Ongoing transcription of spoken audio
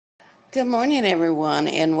Good morning, everyone,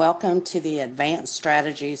 and welcome to the Advanced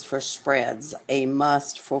Strategies for Spreads, a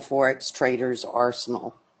must for Forex traders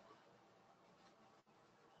arsenal.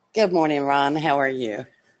 Good morning, Ron. How are you?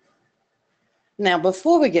 Now,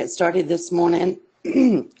 before we get started this morning,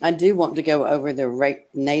 I do want to go over the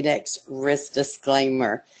Nadex risk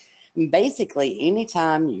disclaimer. Basically,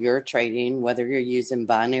 anytime you're trading, whether you're using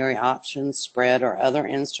binary options, spread, or other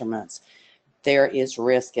instruments, there is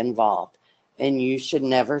risk involved. And you should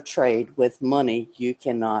never trade with money you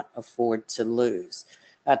cannot afford to lose.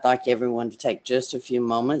 I'd like everyone to take just a few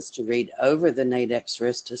moments to read over the Nadex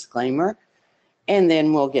risk disclaimer, and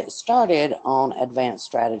then we'll get started on advanced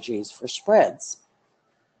strategies for spreads.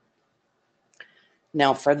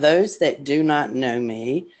 Now, for those that do not know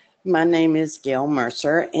me, my name is Gail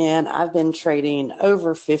Mercer, and I've been trading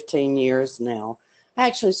over 15 years now. I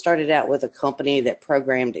actually started out with a company that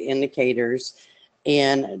programmed indicators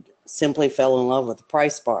and simply fell in love with the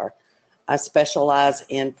price bar. I specialize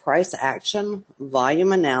in price action,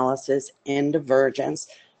 volume analysis, and divergence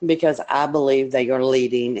because I believe they are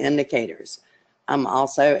leading indicators. I'm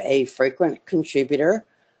also a frequent contributor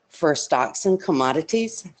for Stocks and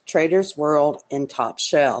Commodities, Traders World, and Top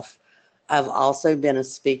Shelf. I've also been a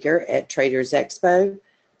speaker at Traders Expo,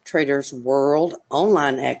 Traders World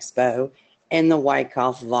Online Expo, and the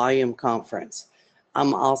Wyckoff Volume Conference.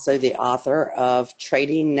 I'm also the author of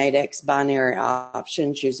Trading Nadex Binary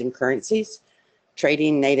Options Using Currencies,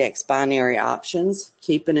 Trading Nadex Binary Options,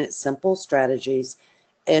 Keeping It Simple Strategies,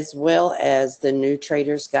 as well as the New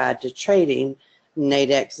Trader's Guide to Trading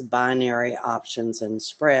Nadex Binary Options and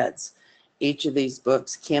Spreads. Each of these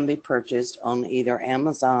books can be purchased on either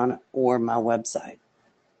Amazon or my website.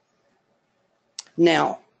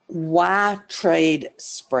 Now, why trade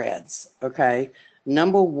spreads? Okay.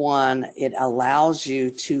 Number one, it allows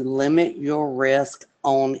you to limit your risk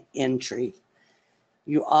on entry.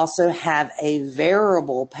 You also have a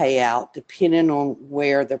variable payout depending on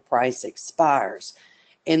where the price expires.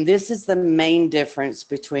 And this is the main difference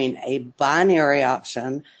between a binary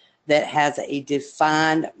option that has a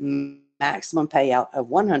defined maximum payout of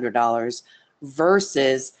 $100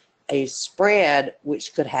 versus a spread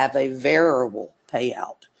which could have a variable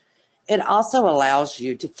payout. It also allows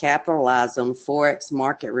you to capitalize on Forex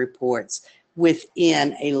market reports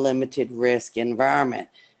within a limited risk environment.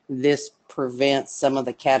 This prevents some of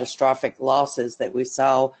the catastrophic losses that we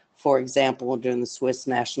saw, for example, during the Swiss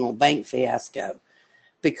National Bank fiasco.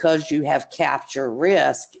 Because you have capture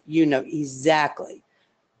risk, you know exactly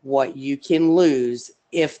what you can lose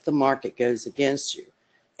if the market goes against you.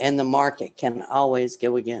 And the market can always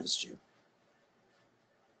go against you.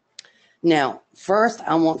 Now, first,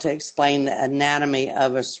 I want to explain the anatomy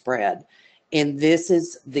of a spread. And this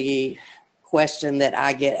is the question that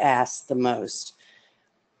I get asked the most.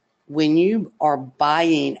 When you are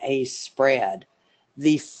buying a spread,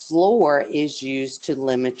 the floor is used to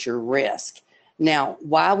limit your risk. Now,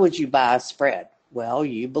 why would you buy a spread? Well,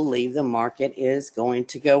 you believe the market is going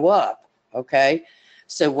to go up, okay?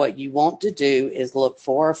 So what you want to do is look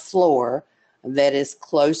for a floor that is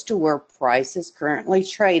close to where price is currently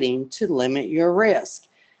trading to limit your risk.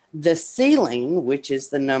 The ceiling, which is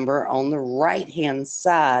the number on the right-hand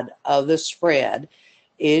side of the spread,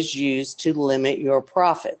 is used to limit your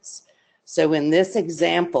profits. So in this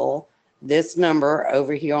example, this number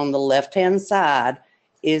over here on the left-hand side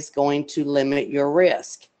is going to limit your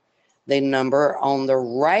risk. The number on the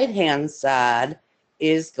right-hand side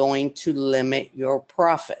is going to limit your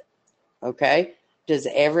profit, okay? Does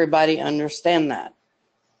everybody understand that?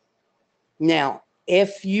 Now,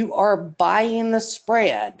 if you are buying the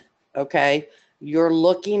spread, okay, you're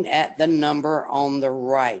looking at the number on the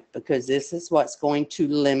right because this is what's going to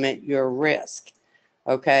limit your risk,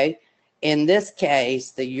 okay? In this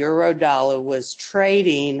case, the euro dollar was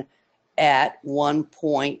trading at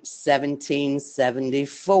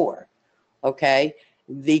 1.1774, okay?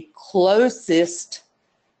 The closest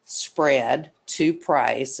spread to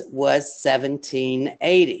price was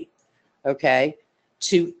 1780, okay?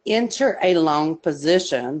 To enter a long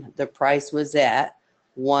position, the price was at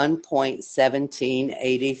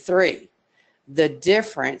 1.1783. The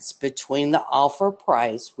difference between the offer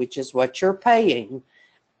price, which is what you're paying,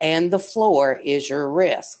 and the floor is your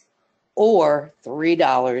risk, or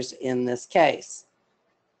 $3 in this case.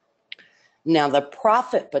 Now, the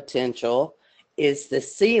profit potential is the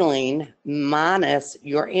ceiling minus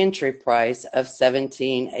your entry price of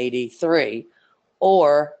 $17.83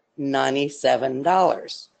 or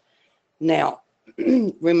 $97. Now,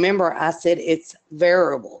 remember I said it's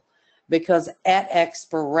variable because at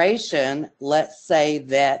expiration, let's say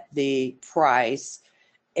that the price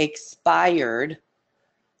expired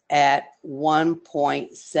at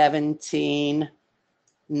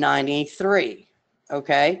 1.1793,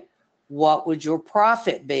 okay? What would your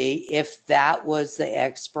profit be if that was the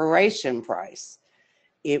expiration price?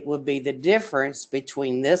 It would be the difference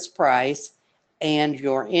between this price and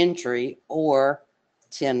your entry, or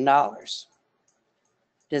 $10.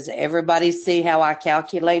 Does everybody see how I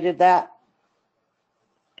calculated that?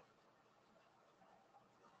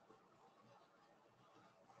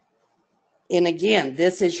 And again,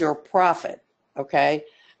 this is your profit, okay?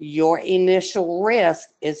 Your initial risk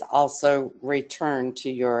is also returned to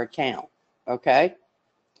your account, okay?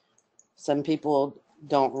 Some people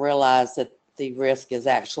don't realize that the risk is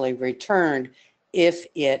actually returned if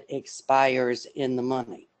it expires in the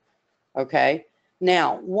money, okay?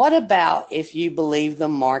 Now, what about if you believe the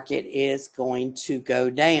market is going to go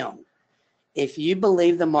down? If you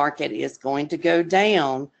believe the market is going to go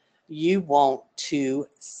down, you want to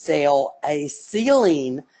sell a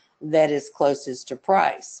ceiling that is closest to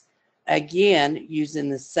price. Again, using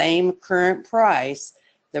the same current price,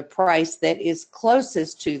 the price that is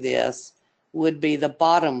closest to this would be the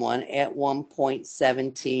bottom one at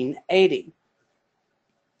 1.1780.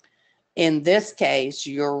 In this case,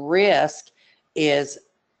 your risk is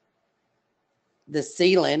the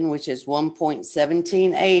ceiling, which is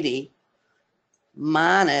 1.1780,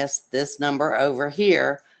 minus this number over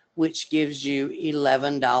here, which gives you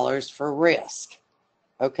 $11 for risk,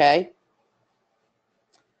 okay?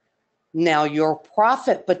 Now, your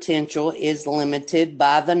profit potential is limited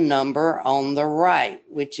by the number on the right,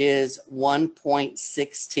 which is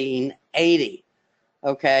 1.1680,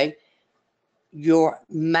 okay? Your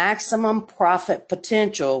maximum profit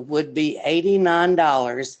potential would be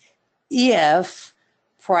 $89 if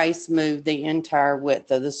price moved the entire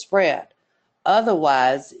width of the spread.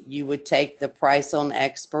 Otherwise, you would take the price on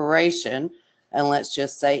expiration, and let's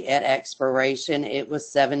just say at expiration it was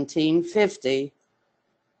 $17.50.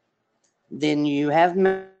 Then you have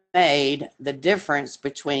made the difference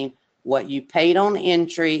between what you paid on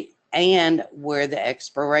entry and where the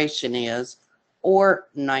expiration is, or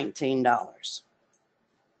 $19.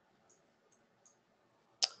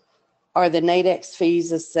 Are the Nadex fees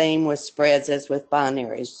the same with spreads as with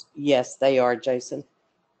binaries? Yes, they are, Jason.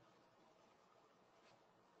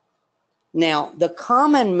 Now, the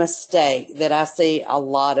common mistake that I see a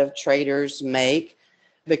lot of traders make,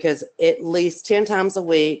 because at least 10 times a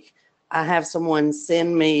week, I have someone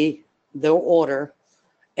send me their order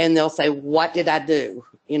and they'll say, what did I do?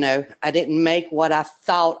 You know, I didn't make what I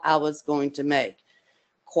thought I was going to make.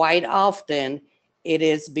 Quite often, it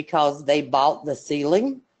is because they bought the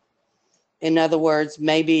ceiling. In other words,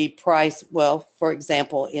 maybe price, well, for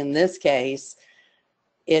example, in this case,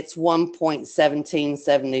 it's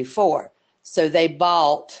 1.1774. So they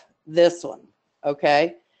bought this one,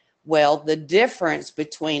 okay? Well, the difference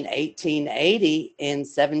between 1880 and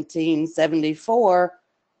 1774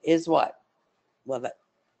 is what? Well,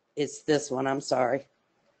 it's this one, I'm sorry.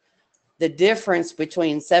 The difference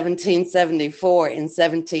between 1774 and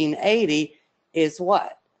 1780 is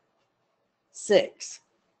what? 6.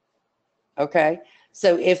 Okay?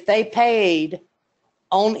 So if they paid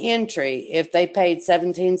on entry, if they paid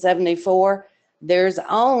 1774, there's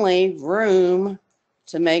only room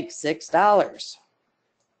to make $6.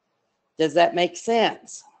 Does that make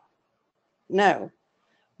sense? No.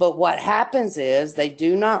 But what happens is they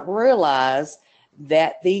do not realize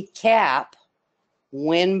that the cap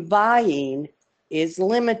when buying is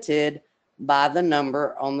limited by the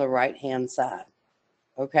number on the right-hand side.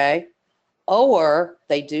 Okay? Or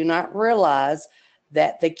they do not realize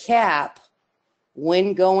that the cap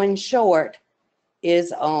when going short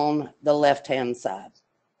is on the left-hand side.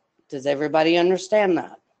 Does everybody understand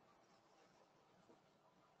that?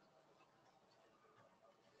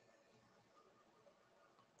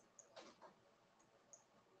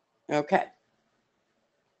 Okay.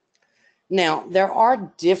 Now, there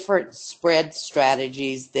are different spread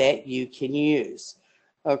strategies that you can use.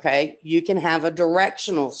 Okay? You can have a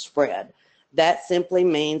directional spread. That simply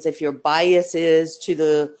means if your bias is to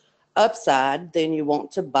the upside, then you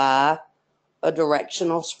want to buy a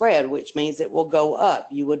directional spread, which means it will go up.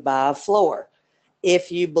 You would buy a floor.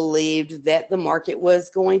 If you believed that the market was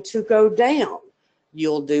going to go down,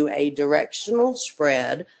 you'll do a directional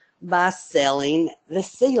spread by selling the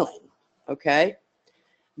ceiling, okay?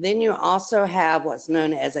 Then you also have what's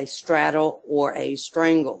known as a straddle or a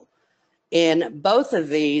strangle. In both of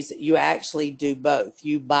these, you actually do both.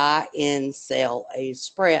 You buy and sell a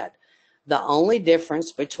spread. The only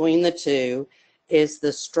difference between the two is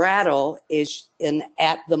the straddle is an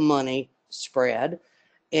at the money spread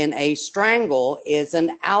and a strangle is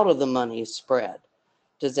an out of the money spread.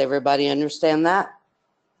 Does everybody understand that?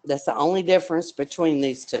 That's the only difference between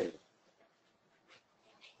these two.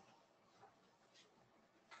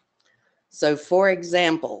 So for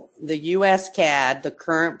example, the US CAD, the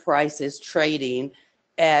current price is trading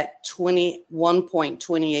at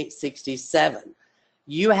 21.2867.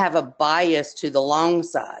 You have a bias to the long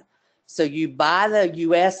side. So you buy the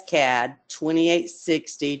US CAD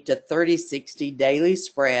 2860 to 3060 daily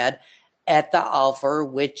spread at the offer,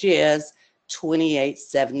 which is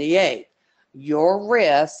 2878. Your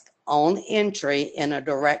risk on entry in a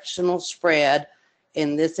directional spread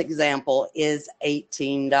in this example is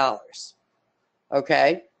 $18.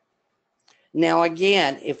 Okay? Now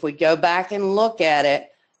again, if we go back and look at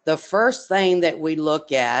it, the first thing that we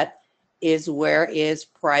look at is where is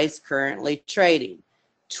price currently trading?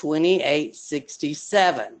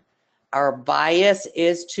 2867. Our bias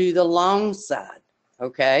is to the long side.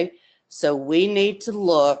 Okay? So we need to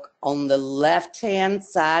look on the left-hand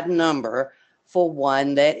side number for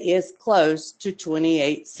one that is close to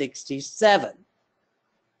 2867.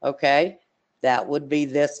 Okay? That would be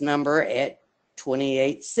this number at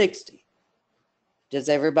 2860. Does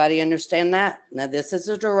everybody understand that? Now this is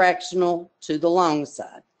a directional to the long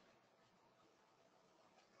side.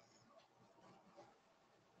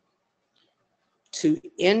 To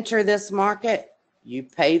enter this market, you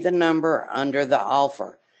pay the number under the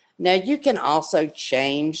offer. Now you can also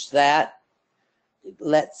change that.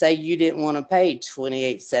 Let's say you didn't want to pay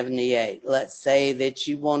 $28.78. Let's say that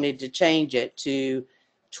you wanted to change it to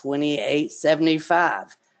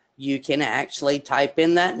 $28.75. You can actually type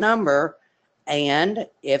in that number, and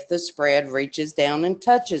if the spread reaches down and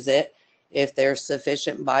touches it, if there's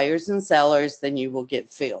sufficient buyers and sellers, then you will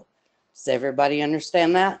get filled. Does everybody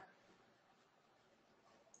understand that?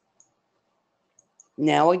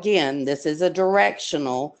 Now again, this is a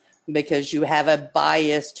directional because you have a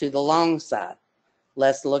bias to the long side.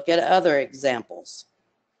 Let's look at other examples.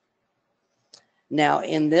 Now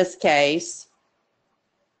in this case,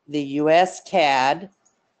 the US CAD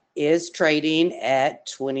is trading at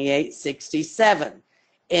 2867.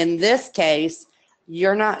 In this case,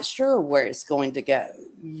 you're not sure where it's going to go.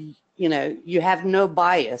 You know, you have no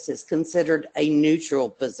bias. It's considered a neutral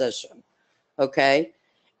position. Okay?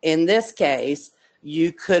 In this case,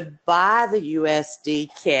 you could buy the USD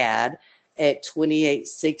CAD at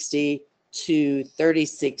 2860 to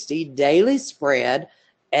 3060 daily spread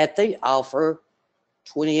at the offer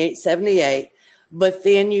 2878, but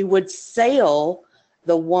then you would sell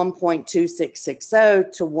the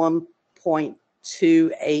 1.2660 to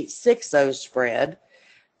 1.2860 spread.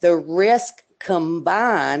 The risk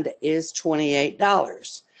combined is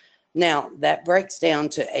 $28. Now that breaks down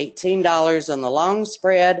to $18 on the long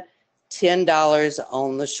spread, $10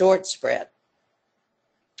 on the short spread.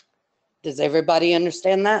 Does everybody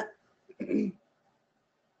understand that?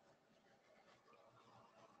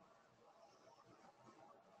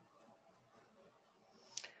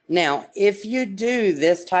 Now, if you do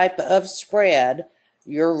this type of spread,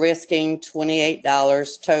 you're risking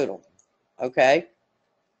 $28 total, okay?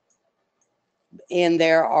 And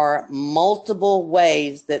there are multiple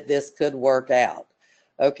ways that this could work out,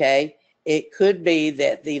 okay? It could be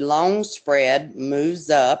that the long spread moves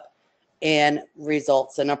up and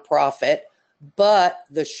results in a profit, but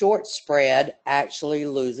the short spread actually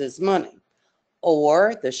loses money.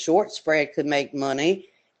 Or the short spread could make money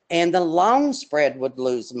and the long spread would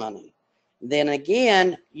lose money. Then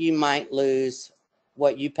again, you might lose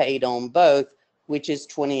what you paid on both, which is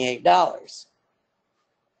 $28.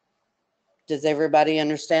 Does everybody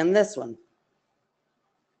understand this one?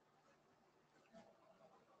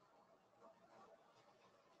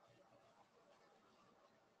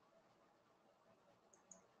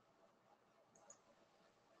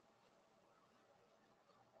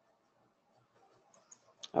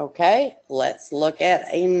 Okay, let's look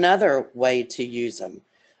at another way to use them.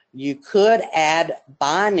 You could add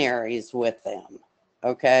binaries with them,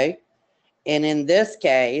 okay? And in this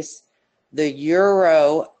case, the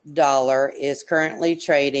euro dollar is currently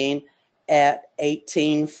trading at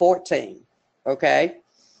 18.14, okay?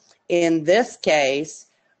 In this case,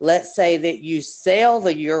 let's say that you sell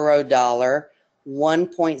the euro dollar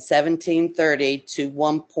 1.1730 to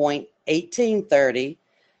 1.1830.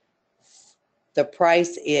 The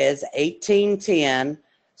price is $18.10,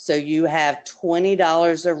 so you have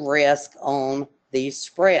 $20 of risk on the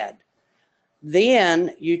spread.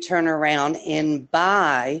 Then you turn around and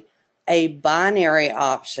buy a binary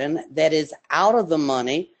option that is out of the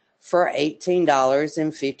money for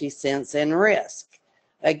 $18.50 in risk.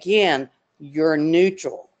 Again, you're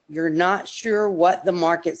neutral. You're not sure what the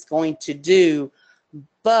market's going to do,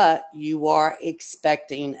 but you are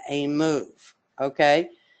expecting a move,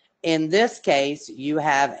 okay? In this case, you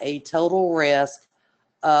have a total risk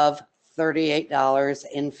of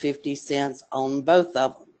 $38.50 on both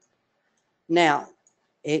of them. Now,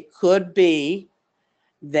 it could be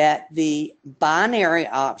that the binary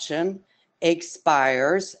option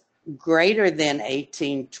expires greater than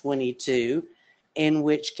 1822, in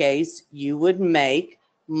which case you would make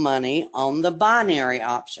money on the binary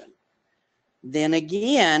option. Then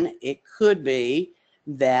again, it could be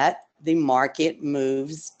that the market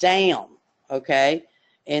moves down, okay?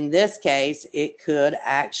 In this case, it could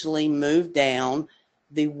actually move down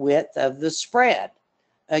the width of the spread.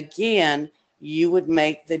 Again, you would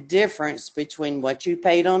make the difference between what you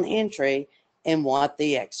paid on entry and what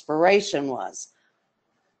the expiration was.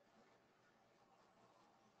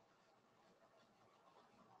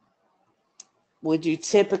 Would you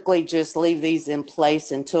typically just leave these in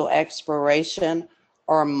place until expiration,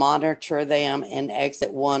 or monitor them and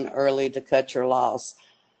exit one early to cut your loss?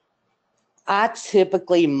 I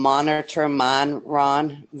typically monitor mine,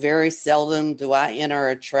 Ron. Very seldom do I enter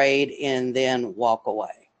a trade and then walk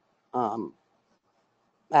away.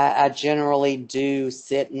 I generally do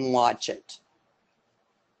sit and watch it.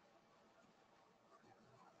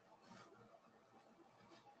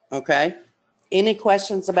 Okay. Any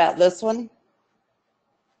questions about this one?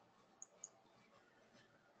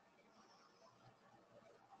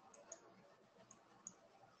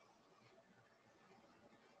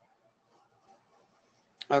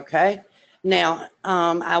 Okay. Now,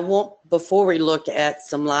 before we look at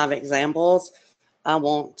some live examples, I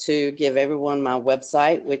want to give everyone my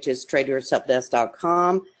website, which is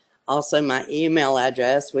TradersHelpDesk.com. Also, my email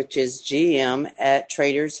address, which is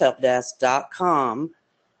gm@TradersHelpDesk.com.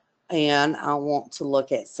 And I want to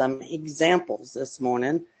look at some examples this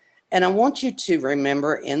morning. And I want you to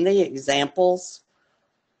remember in the examples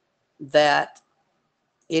that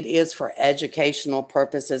it is for educational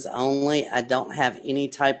purposes only. I don't have any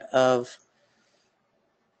type of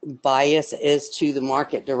bias as to the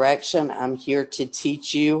market direction. I'm here to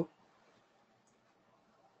teach you,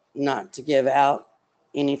 not to give out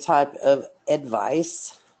any type of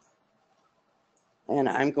advice. And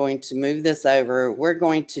I'm going to move this over. We're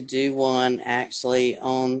going to do one actually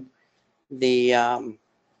on the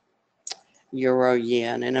euro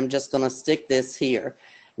yen, and I'm just going to stick this here.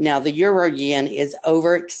 Now, the euro yen is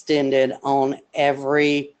overextended on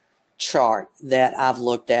every chart that I've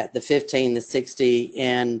looked at, the 15, the 60,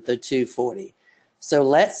 and the 240. So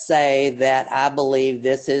let's say that I believe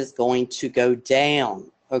this is going to go down,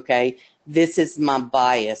 okay? This is my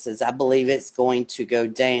bias, I believe it's going to go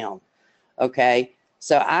down, okay?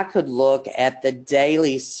 So I could look at the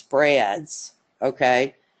daily spreads,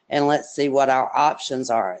 okay? And let's see what our options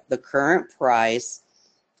are. The current price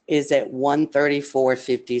is at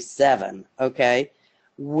 134.57, okay?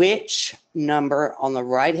 Which number on the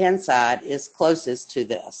right-hand side is closest to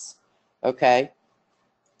this, okay?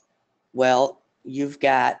 Well, you've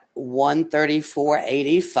got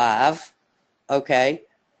 134.85, okay?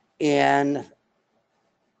 And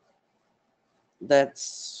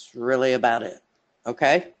that's really about it,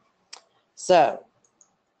 okay? So,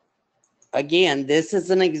 again, this is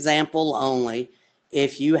an example only.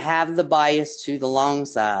 If you have the bias to the long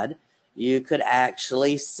side, you could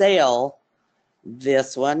actually sell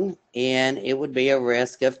this one, and it would be a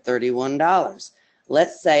risk of $31.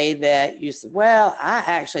 Let's say that you said, well, I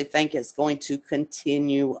actually think it's going to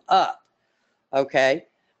continue up, okay?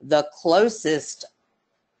 The closest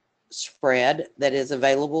spread that is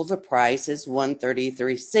available to price is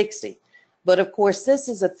 133.60. But of course, this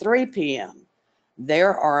is a 3 p.m.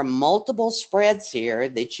 There are multiple spreads here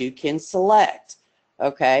that you can select.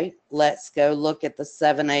 Okay, let's go look at the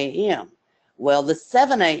 7 a.m. Well, the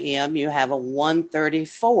 7 a.m. you have a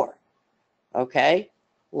 134. Okay,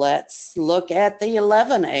 let's look at the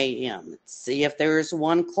 11 a.m. See if there's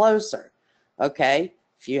one closer. Okay,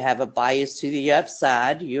 if you have a bias to the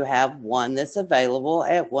upside, you have one that's available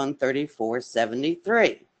at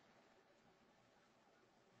 134.73.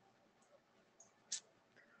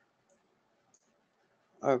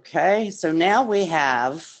 Okay, so now we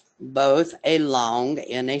have both a long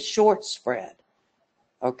and a short spread.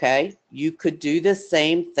 Okay, you could do the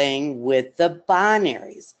same thing with the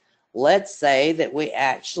binaries. Let's say that we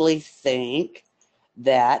actually think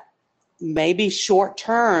that maybe short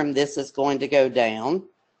term this is going to go down,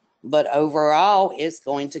 but overall it's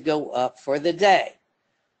going to go up for the day.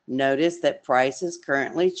 Notice that price is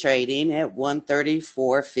currently trading at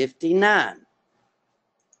 134.59.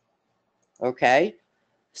 Okay,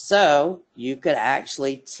 so you could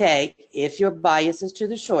actually take, if your bias is to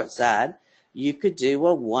the short side, you could do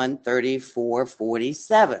a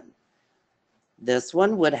 134.47. This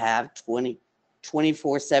one would have 20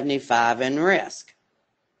 24.75 in risk.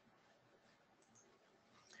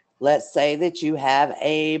 Let's say that you have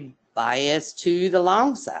a bias to the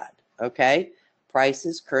long side, okay? Price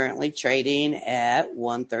is currently trading at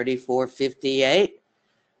 134.58.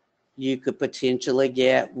 You could potentially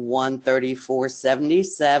get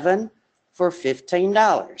 134.77 for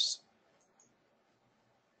 $15.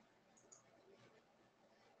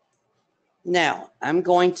 Now, I'm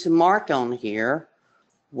going to mark on here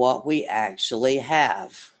what we actually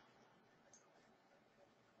have.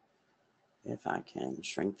 If I can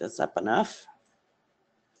shrink this up enough.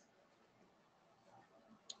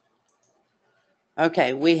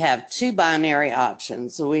 Okay, we have two binary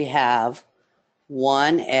options. We have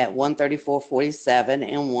one at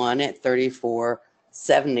 134.47 and one at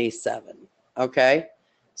 34.77. Okay,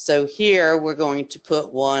 so here we're going to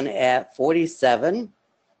put one at 47.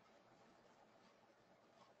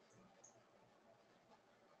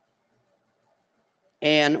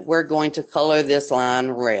 And we're going to color this line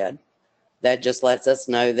red. That just lets us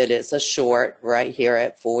know that it's a short right here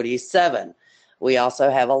at 47. We also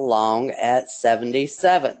have a long at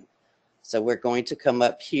 77. So we're going to come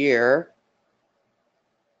up here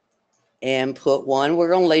and put one. We're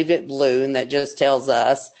going to leave it blue, and that just tells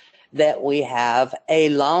us that we have a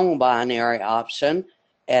long binary option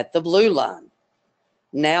at the blue line.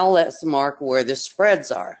 Now let's mark where the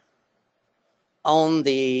spreads are. On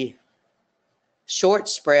the short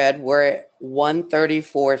spread, we're at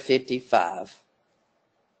 134.55.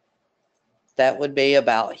 That would be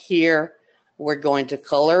about here. We're going to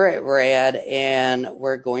color it red, and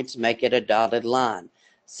we're going to make it a dotted line.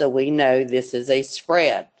 So we know this is a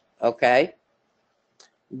spread, okay?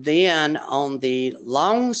 Then on the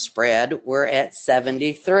long spread, we're at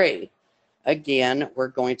 73. Again, we're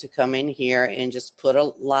going to come in here and just put a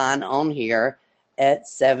line on here at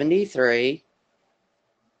 73.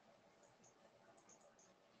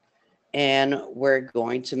 And we're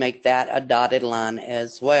going to make that a dotted line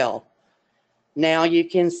as well. Now you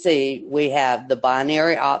can see we have the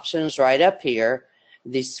binary options right up here.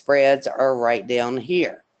 The spreads are right down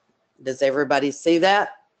here. Does everybody see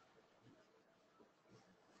that?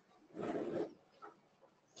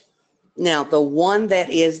 Now the one that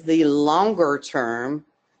is the longer term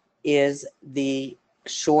is the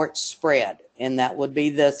short spread, and that would be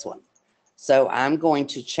this one. So I'm going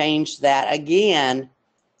to change that again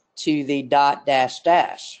to the dot dash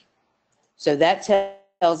dash. So that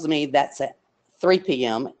tells me that's at 3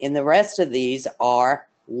 p.m. and the rest of these are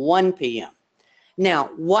 1 p.m. Now,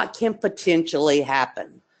 what can potentially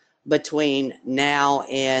happen between now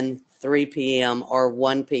and 3 p.m. or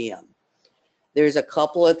 1 p.m.? There's a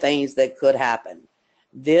couple of things that could happen.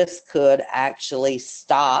 This could actually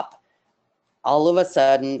stop all of a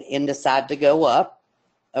sudden and decide to go up,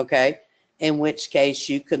 okay? In which case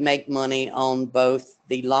you could make money on both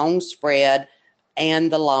the long spread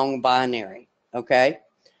and the long binary, okay?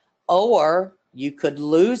 Or you could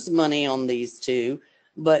lose money on these two,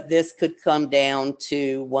 but this could come down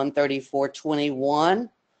to 134.21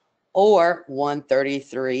 or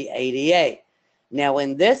 133.88. Now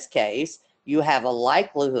in this case, you have a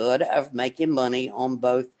likelihood of making money on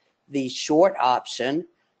both the short option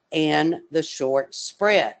and the short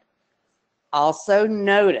spread. Also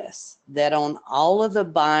notice that on all of the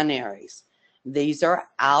binaries, these are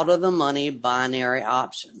out of the money binary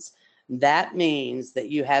options. That means that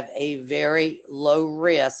you have a very low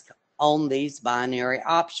risk on these binary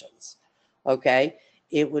options, okay?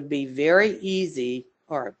 It would be very easy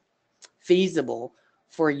or feasible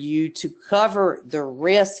for you to cover the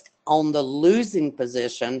risk on the losing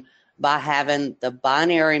position by having the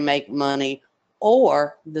binary make money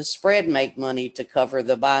or the spread make money to cover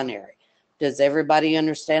the binary. Does everybody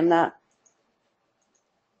understand that?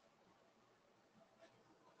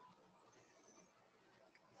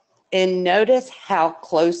 And notice how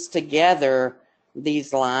close together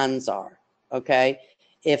these lines are, okay?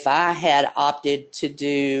 If I had opted to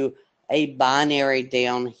do a binary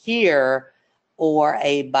down here or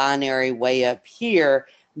a binary way up here,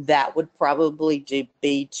 that would probably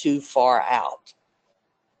be too far out.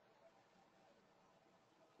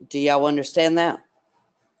 Do y'all understand that?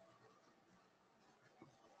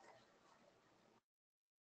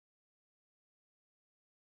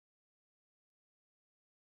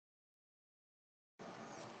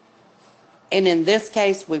 And in this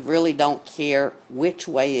case, we really don't care which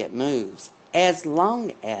way it moves, as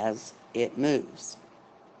long as it moves.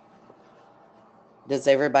 Does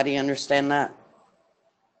everybody understand that?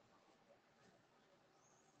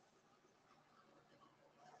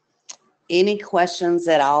 Any questions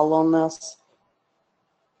at all on this?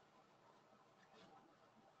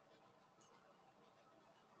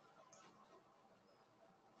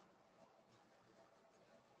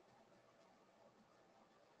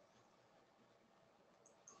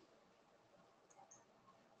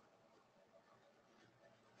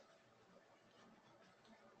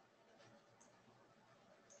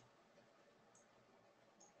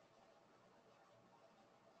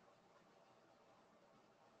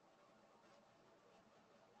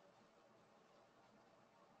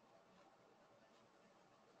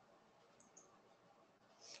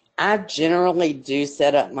 I generally do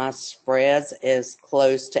set up my spreads as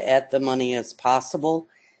close to at the money as possible,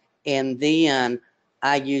 and then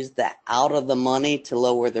I use the out of the money to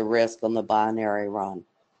lower the risk on the binary run.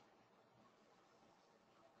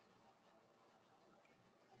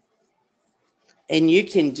 And you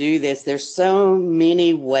can do this. There's so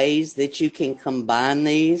many ways that you can combine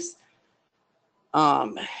these.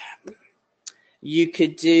 You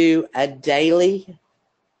could do a daily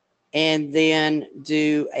and then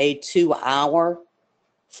do a 2 hour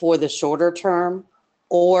for the shorter term,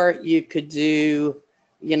 or you could do,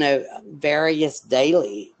 you know, various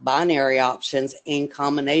daily binary options in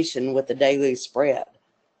combination with the daily spread.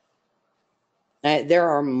 Now, there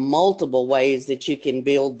are multiple ways that you can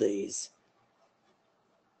build these.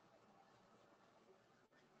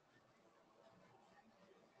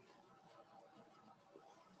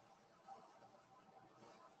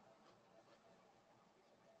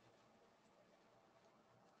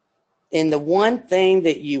 And the one thing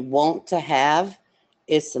that you want to have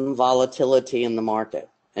is some volatility in the market.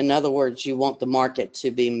 In other words, you want the market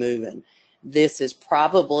to be moving. This is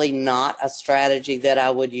probably not a strategy that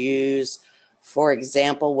I would use, for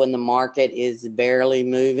example, when the market is barely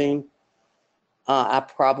moving. I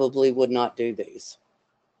probably would not do these.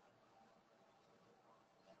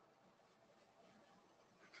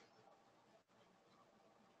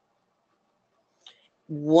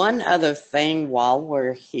 One other thing while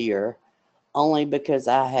we're here, only because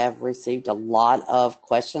I have received a lot of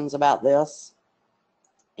questions about this,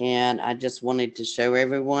 and I just wanted to show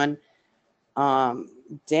everyone.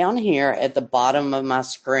 Down here at the bottom of my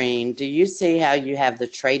screen, do you see how you have the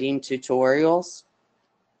trading tutorials?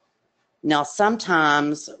 Now,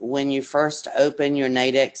 sometimes when you first open your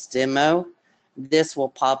Nadex demo, this will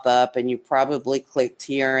pop up and you probably clicked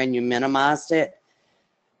here and you minimized it.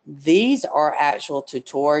 These are actual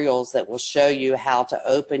tutorials that will show you how to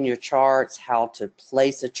open your charts, how to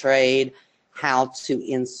place a trade, how to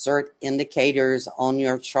insert indicators on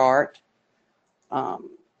your chart.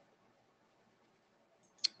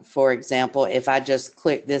 For example, if I just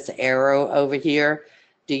click this arrow over here,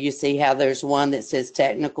 do you see how there's one that says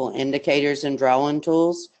technical indicators and drawing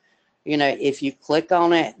tools? You know, if you click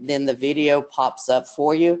on it, then the video pops up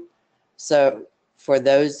for you. So for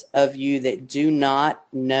those of you that do not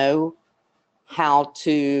know how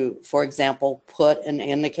to, for example, put an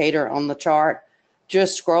indicator on the chart,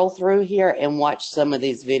 just scroll through here and watch some of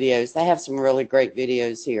these videos. They have some really great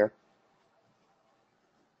videos here.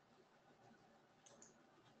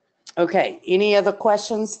 Okay, any other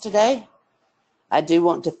questions today? I do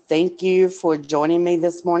want to thank you for joining me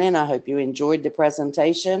this morning. I hope you enjoyed the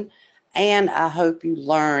presentation, and I hope you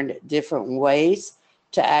learned different ways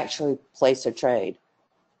to actually place a trade.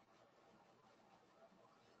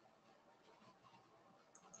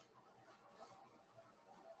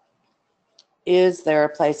 Is there a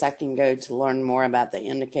place I can go to learn more about the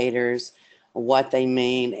indicators, what they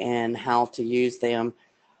mean, and how to use them?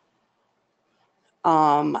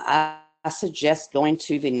 I suggest going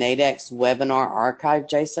to the Nadex webinar archive,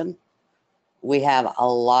 Jason. We have a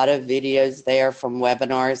lot of videos there from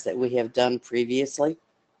webinars that we have done previously.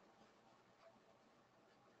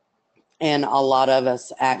 And a lot of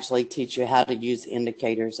us actually teach you how to use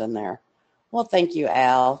indicators in there. Well, thank you,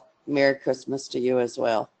 Al. Merry Christmas to you as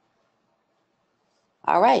well.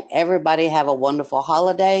 All right, everybody have a wonderful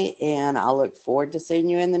holiday, and I look forward to seeing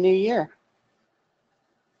you in the new year.